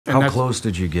How close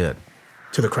did you get?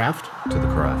 To the craft? To the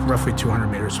craft. Roughly 200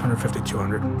 meters, 150,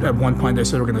 200. At one point, they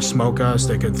said they were going to smoke us.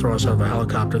 They could throw us out of a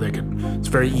helicopter. It's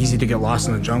very easy to get lost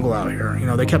in the jungle out here. You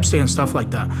know, they kept saying stuff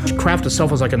like that. The craft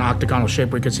itself was like an octagonal shape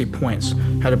where you could see points.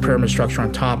 Had a pyramid structure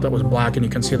on top that was black, and you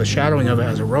can see the shadowing of it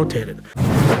as it rotated.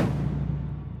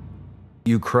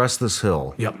 You crest this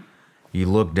hill. Yep. You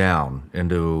look down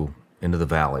into the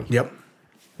valley. Yep.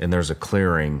 And there's a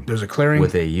clearing. There's a clearing.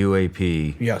 With a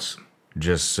UAP. Yes.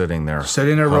 Just sitting there.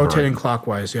 Sitting there, hovering. rotating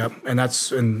clockwise, yep. And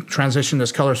that's in transition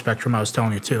this color spectrum I was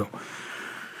telling you too.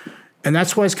 And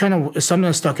that's why it's something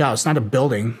that stuck out. It's not a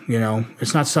building, you know.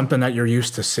 It's not something that you're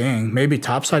used to seeing. Maybe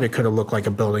topside it could have looked like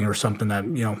a building or something that,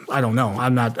 you know, I don't know. I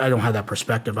don't have that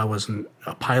perspective. I wasn't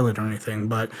a pilot or anything,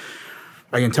 but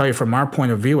I can tell you from our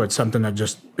point of view, it's something that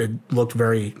it looked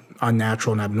very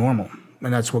unnatural and abnormal.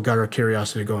 And that's what got our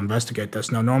curiosity to go investigate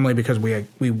this. Now, normally because we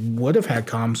would have had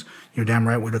comms, you're damn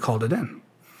right we'd have called it in.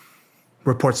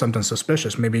 Report something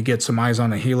suspicious. Maybe get some eyes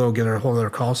on a helo, get a hold of their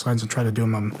call signs and try to do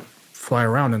them fly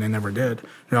around, and they never did.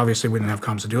 And obviously we didn't have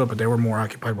comms to do it, but they were more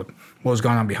occupied with what was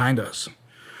going on behind us.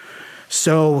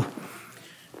 So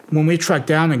when we trekked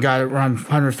down and got around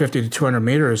 150 to 200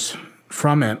 meters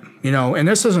from it, you know, and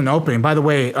this is an opening. By the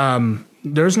way,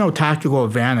 there's no tactical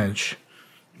advantage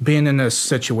being in this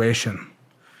situation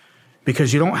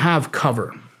because you don't have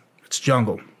cover. It's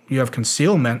jungle. You have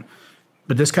concealment,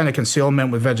 but this kind of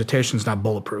concealment with vegetation is not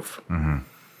bulletproof. Mm-hmm.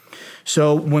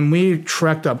 So when we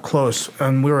trekked up close,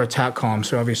 and we were attack column,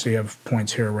 so obviously you have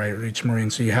points here, right, each Marine.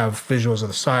 So you have visuals of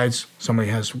the sides, somebody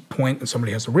has point, and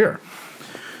somebody has the rear.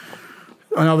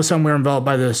 And all of a sudden we're enveloped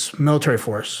by this military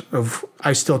force of,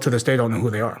 I still to this day don't know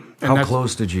who they are. And how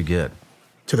close did you get?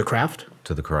 To the craft?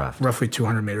 To the craft. Roughly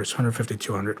 200 meters, 150,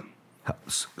 200.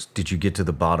 Did you get to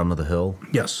the bottom of the hill?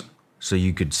 Yes. So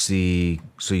you could see,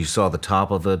 so you saw the top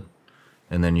of it,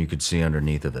 and then you could see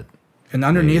underneath of it. And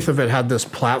underneath of it had this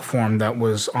platform that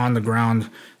was on the ground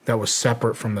that was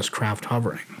separate from this craft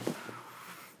hovering.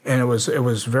 And it was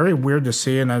very weird to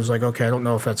see, and I was like, okay, I don't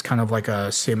know if that's kind of like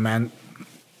a cement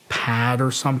pad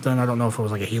or something. I don't know if it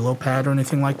was like a helo pad or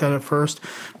anything like that at first,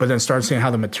 but then started seeing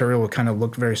how the material kind of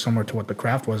looked very similar to what the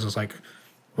craft was. It's like,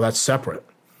 well, that's separate.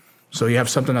 So you have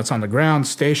something that's on the ground,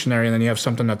 stationary, and then you have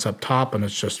something that's up top, and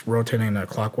it's just rotating in a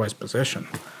clockwise position.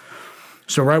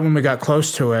 So right when we got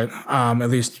close to it, at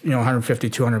least 150,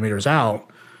 200 meters out,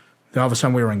 then all of a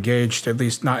sudden we were engaged, at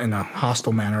least not in a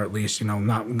hostile manner, at least,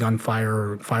 not gunfire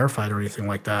or firefight or anything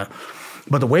like that.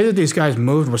 But the way that these guys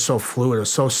moved was so fluid, it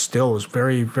was so still, it was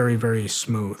very, very, very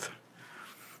smooth.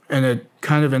 And it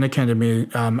kind of indicated to me,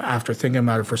 after thinking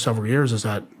about it for several years, is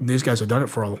that these guys have done it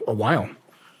for a while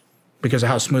because of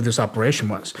how smooth this operation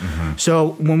was. Mm-hmm.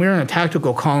 So when we were in a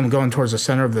tactical column going towards the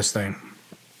center of this thing,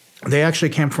 they actually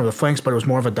came from the flanks, but it was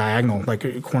more of a diagonal, like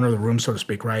a corner of the room, so to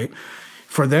speak, right?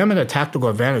 For them, at a tactical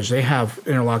advantage, they have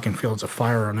interlocking fields of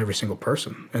fire on every single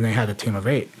person, and they had a team of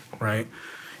 8, right?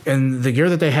 And the gear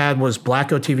that they had was black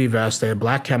OTV vests. They had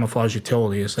black camouflage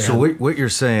utilities. So what you're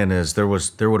saying is there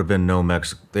would have been no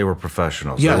they were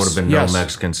professionals. Yes, there would have been no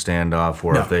Mexican standoff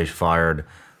where if they fired,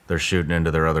 they're shooting into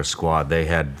their other squad. They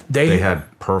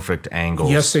had perfect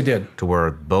angles. Yes, they did. To where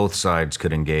both sides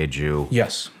could engage you.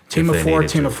 Yes. Team of 4,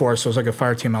 team of 4. So it was like a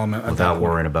fire team element. Without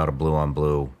worrying about a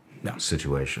blue-on-blue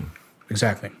situation.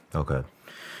 Exactly. Okay.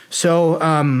 So,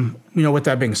 with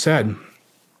that being said,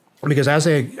 because as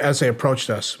they approached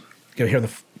us, you hear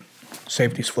the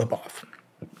safeties flip off.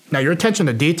 Now, your attention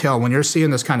to detail, when you're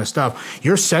seeing this kind of stuff,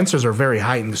 your sensors are very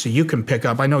heightened, so you can pick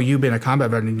up. I know you being a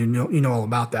combat veteran, you know all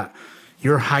about that.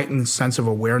 Your heightened sense of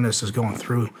awareness is going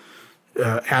through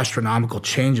astronomical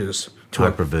changes.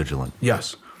 Hypervigilant.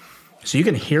 Yes. So you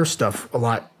can hear stuff a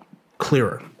lot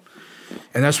clearer.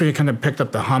 And that's when you kind of picked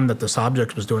up the hum that this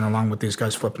object was doing along with these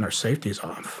guys flipping their safeties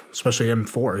off, especially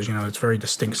M4s. It's very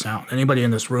distinct sound. Anybody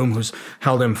in this room who's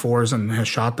held M4s and has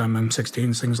shot them,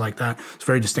 M16s, things like that, it's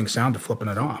very distinct sound to flipping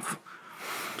it off.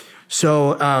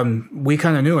 So we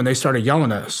kind of knew, and they started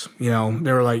yelling at us. They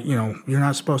were like, you're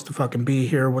not supposed to fucking be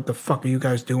here. What the fuck are you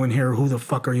guys doing here? Who the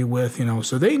fuck are you with?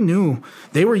 So they knew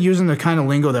they were using the kind of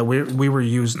lingo that we were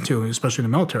using too, especially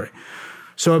in the military.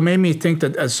 So it made me think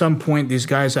that at some point these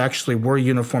guys actually were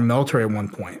uniformed military at one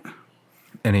point.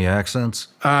 Any accents?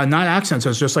 Not accents.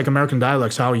 It's just like American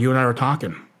dialects, how you and I are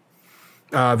talking.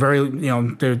 At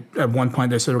one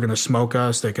point they said they were going to smoke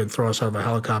us. They could throw us out of a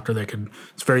helicopter.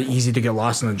 It's very easy to get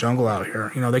lost in the jungle out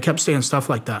here. They kept saying stuff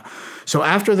like that. So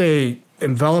after they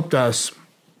enveloped us,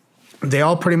 they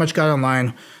all pretty much got in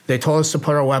line. They told us to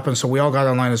put our weapons, so we all got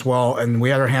in line as well. And we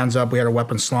had our hands up. We had our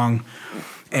weapons slung.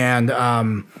 And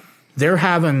they're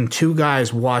having 2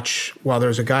 guys watch while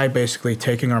there's a guy basically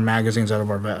taking our magazines out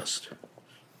of our vest.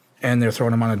 and they're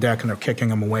throwing them on the deck and they're kicking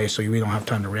them away so we don't have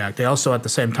time to react. They also, at the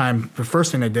same time, the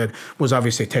first thing they did was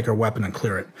obviously take our weapon and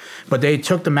clear it. But they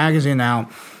took the magazine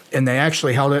out and they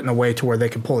actually held it in a way to where they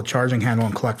could pull a charging handle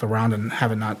and collect the round and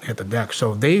have it not hit the deck.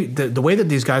 So the way that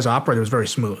these guys operated was very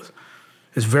smooth.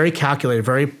 It's very calculated,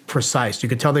 very precise. You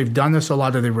could tell they've done this a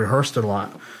lot, or they've rehearsed it a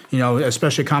lot. You know,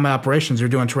 especially combat operations, you're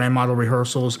doing terrain model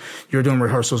rehearsals, you're doing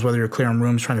rehearsals whether you're clearing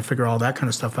rooms, trying to figure all that kind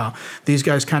of stuff out. These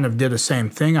guys kind of did the same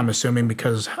thing, I'm assuming,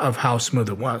 because of how smooth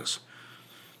it was.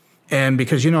 And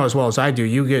because you know as well as I do,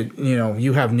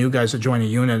 you have new guys that join a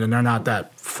unit and they're not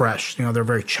that fresh. You know, they're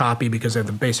very choppy because they have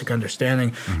the basic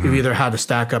understanding of either how to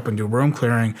stack up and do room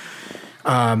clearing.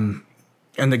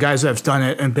 And the guys that have done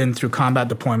it and been through combat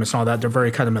deployments and all that, they're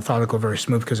very kind of methodical, very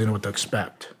smooth because they know what to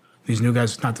expect. These new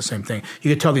guys, it's not the same thing. You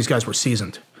could tell these guys were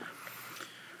seasoned.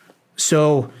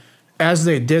 So as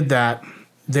they did that,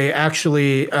 they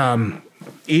actually,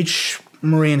 each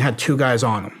Marine had 2 guys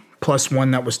on them, plus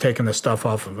one that was taking the stuff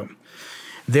off of them.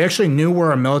 They actually knew where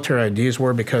our military IDs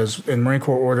were because in Marine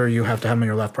Corps order, you have to have them in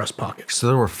your left breast pocket. So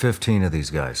there were 15 of these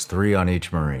guys, 3 on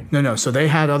each Marine. No. So they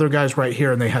had other guys right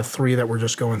here, and they had 3 that were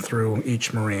just going through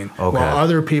each Marine, okay, while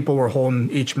other people were holding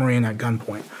each Marine at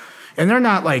gunpoint. And they're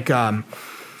not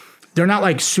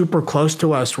like super close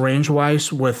to us range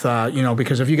wise with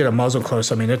because if you get a muzzle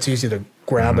close, I mean it's easy to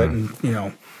grab it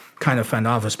and kind of fend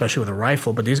off, especially with a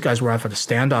rifle. But these guys were off at a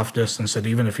standoff distance that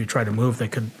even if you try to move, they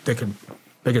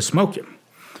could smoke you.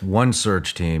 One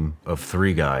search team of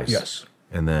 3 guys. Yes.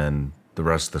 And then the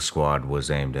rest of the squad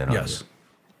was aimed in on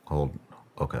you.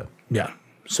 Okay. Yeah.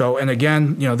 So, and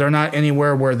again, they're not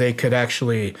anywhere where they could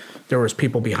actually, there was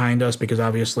people behind us because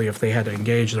obviously if they had to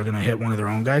engage, they're going to hit one of their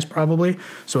own guys probably.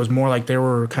 So it was more like they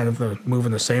were kind of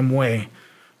moving the same way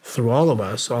through all of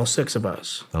us, all 6 of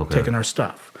us, taking our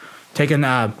stuff, taking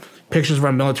pictures of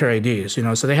our military IDs,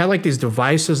 So they had like these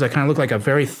devices that kind of look like a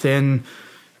very thin,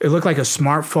 it looked like a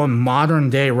smartphone modern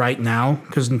day right now,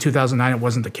 because in 2009 it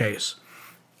wasn't the case.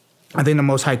 I think the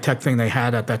most high-tech thing they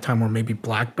had at that time were maybe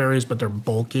Blackberries, but they're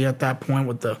bulky at that point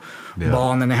with the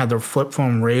ball, and then they had their flip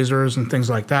phone razors and things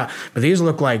like that. But these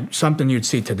look like something you'd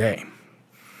see today.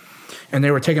 And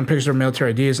they were taking pictures of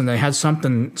military IDs, and they had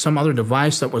some other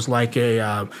device that was like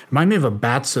reminded me of a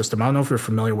BAT system. I don't know if you're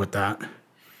familiar with that.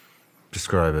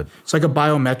 Describe it. It's like a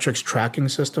biometrics tracking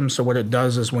system. So what it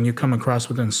does is when you come across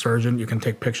with an insurgent, you can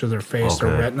take pictures of their face,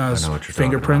 their retinas,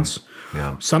 fingerprints,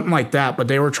 something like that. But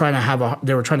they were trying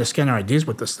to scan our IDs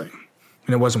with this thing,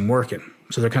 and it wasn't working.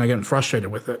 So they're kind of getting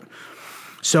frustrated with it.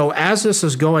 So as this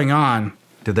is going on,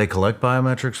 did they collect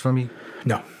biometrics from you?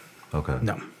 No. Okay.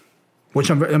 No. Which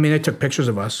they took pictures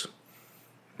of us.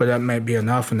 But that may be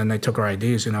enough, and then they took our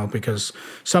IDs, because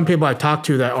some people I talked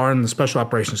to that are in the special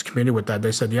operations community with that,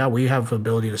 they said, yeah, we have the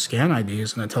ability to scan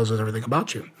IDs, and it tells us everything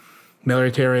about you.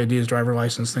 Military IDs, driver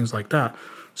license, things like that.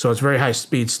 So it's very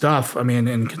high-speed stuff. I mean,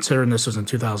 and considering this was in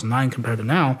 2009 compared to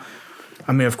now,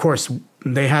 I mean, of course,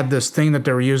 they had this thing that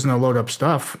they were using to load up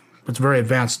stuff. It's very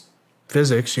advanced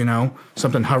physics,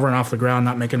 something hovering off the ground,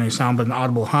 not making any sound, but an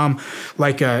audible hum,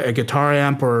 like a guitar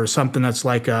amp or something that's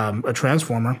like a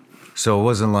transformer. So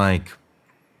it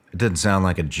didn't sound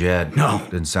like a jet. No.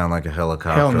 It didn't sound like a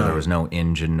helicopter. Hell no. There was no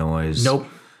engine noise. Nope.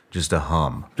 Just a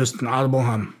hum. Just an audible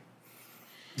hum.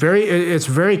 It's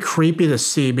very creepy to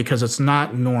see because it's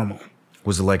not normal.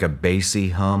 Was it like a bassy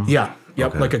hum? Yeah.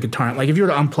 Yep. Okay. Like a guitar. Like if you were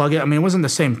to unplug it, I mean, it wasn't the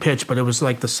same pitch, but it was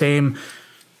like the same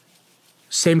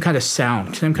kind of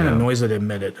sound, same kind of noise that it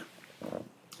emitted.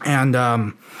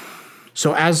 And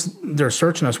so as they're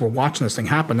searching us, we're watching this thing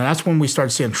happen. And that's when we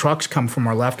started seeing trucks come from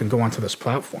our left and go onto this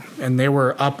platform. And they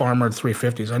were up-armored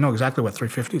 350s. I know exactly what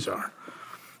 350s are.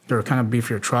 They were kind of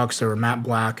beefier trucks. They were matte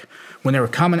black. When they were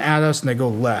coming at us, and they go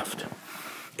left.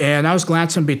 And I was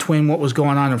glancing between what was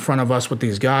going on in front of us with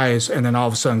these guys and then all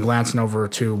of a sudden glancing over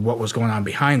to what was going on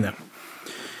behind them.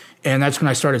 And that's when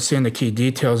I started seeing the key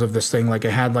details of this thing. Like it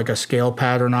had like a scale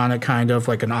pattern on it, kind of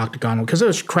like an octagonal. Because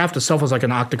the craft itself was like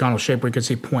an octagonal shape where you could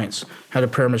see points. Had a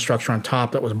pyramid structure on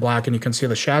top that was black, and you can see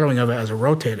the shadowing of it as it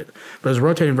rotated. But it was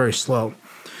rotating very slow.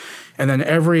 And then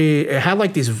it had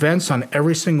like these vents on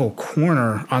every single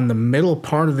corner on the middle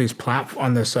part of these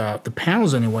the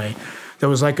panels anyway. There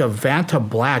was like a Vanta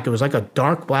black. It was like a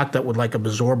dark black that would like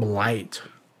absorb light.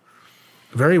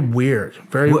 Very weird.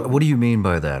 What do you mean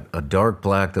by that? A dark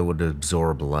black that would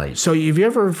absorb light? So if you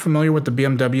ever familiar with the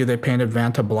BMW, they painted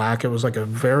Vanta black. It was like a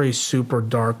very super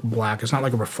dark black. It's not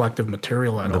like a reflective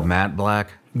material at all. The matte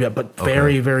black? Yeah, but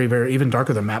very, very, very, even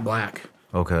darker than matte black.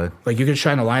 Okay. Like you can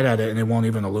shine a light at it and it won't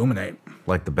even illuminate.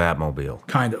 Like the Batmobile?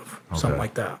 Kind of. Okay. Something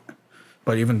like that.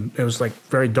 But even, it was like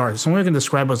very dark. The only way I can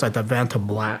describe it was like that Vanta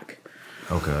black.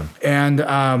 Okay. And,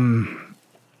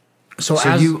 So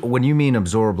when you mean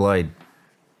absorb light,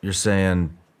 you're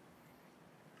saying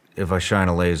if I shine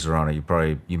a laser on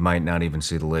it, you might not even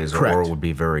see the laser, correct. or it would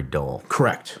be very dull.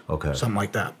 Correct. Okay. Something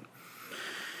like that.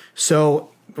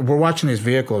 So we're watching these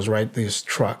vehicles, right? These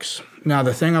trucks. Now,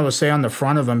 the thing I would say on the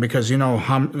front of them, because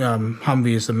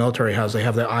Humvees, the military has, they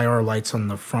have the IR lights on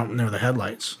the front near the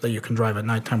headlights that you can drive at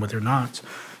nighttime with your knots.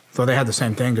 So they had the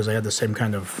same thing because they had the same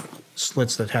kind of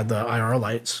slits that had the IR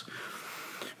lights.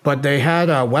 But they had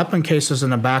weapon cases in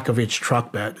the back of each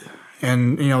truck bed.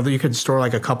 And, you could store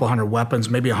like a couple hundred weapons,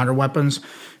 maybe 100 weapons,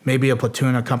 maybe a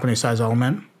platoon, a company-size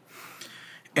element.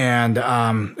 And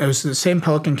it was the same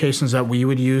Pelican casings that we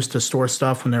would use to store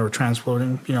stuff when they were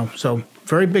transporting, So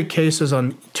very big cases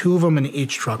on 2 of them in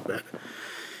each truck bed.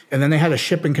 And then they had a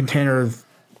shipping container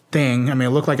thing. I mean,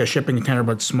 it looked like a shipping container,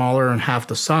 but smaller and half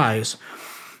the size.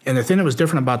 And the thing that was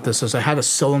different about this is I had a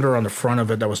cylinder on the front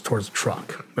of it that was towards the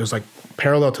truck. It was like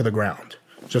parallel to the ground,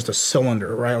 just a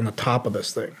cylinder right on the top of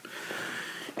this thing.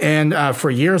 And for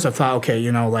years I thought, okay,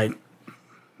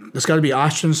 there's got to be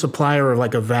oxygen supply or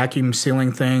like a vacuum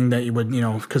sealing thing that you would,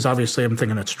 because obviously I'm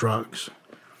thinking it's drugs.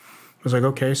 I was like,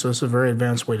 okay, so this is a very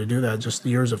advanced way to do that, just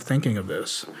years of thinking of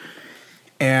this.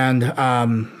 And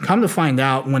come to find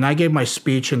out, when I gave my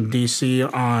speech in D.C.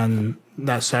 on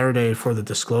that Saturday for the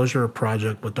Disclosure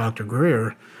Project with Dr.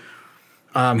 Greer,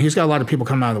 he's got a lot of people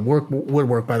coming out of the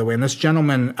woodwork, by the way. And this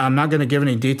gentleman, I'm not going to give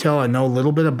any detail. I know a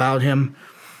little bit about him,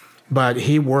 but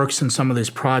he works in some of these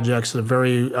projects that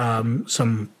are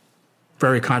some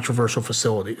very controversial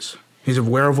facilities. He's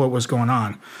aware of what was going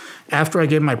on. After I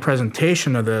gave my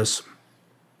presentation of this,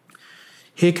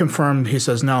 he confirmed, he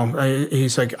says, no,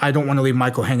 he's like, I don't want to leave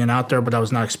Michael hanging out there, but I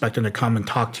was not expecting to come and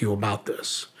talk to you about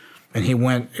this. And he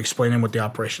went explaining what the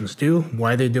operations do,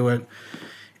 why they do it,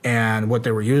 and what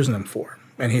they were using them for.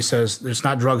 And he says there's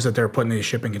not drugs that they're putting in these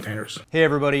shipping containers. Hey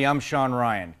everybody, I'm Shawn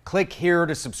Ryan. Click here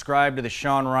to subscribe to the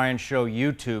Shawn Ryan Show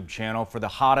YouTube channel for the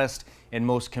hottest and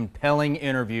most compelling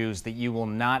interviews that you will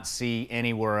not see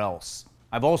anywhere else.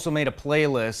 I've also made a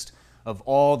playlist of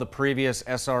all the previous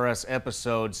SRS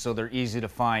episodes so they're easy to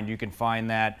find. You can find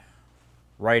that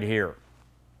right here.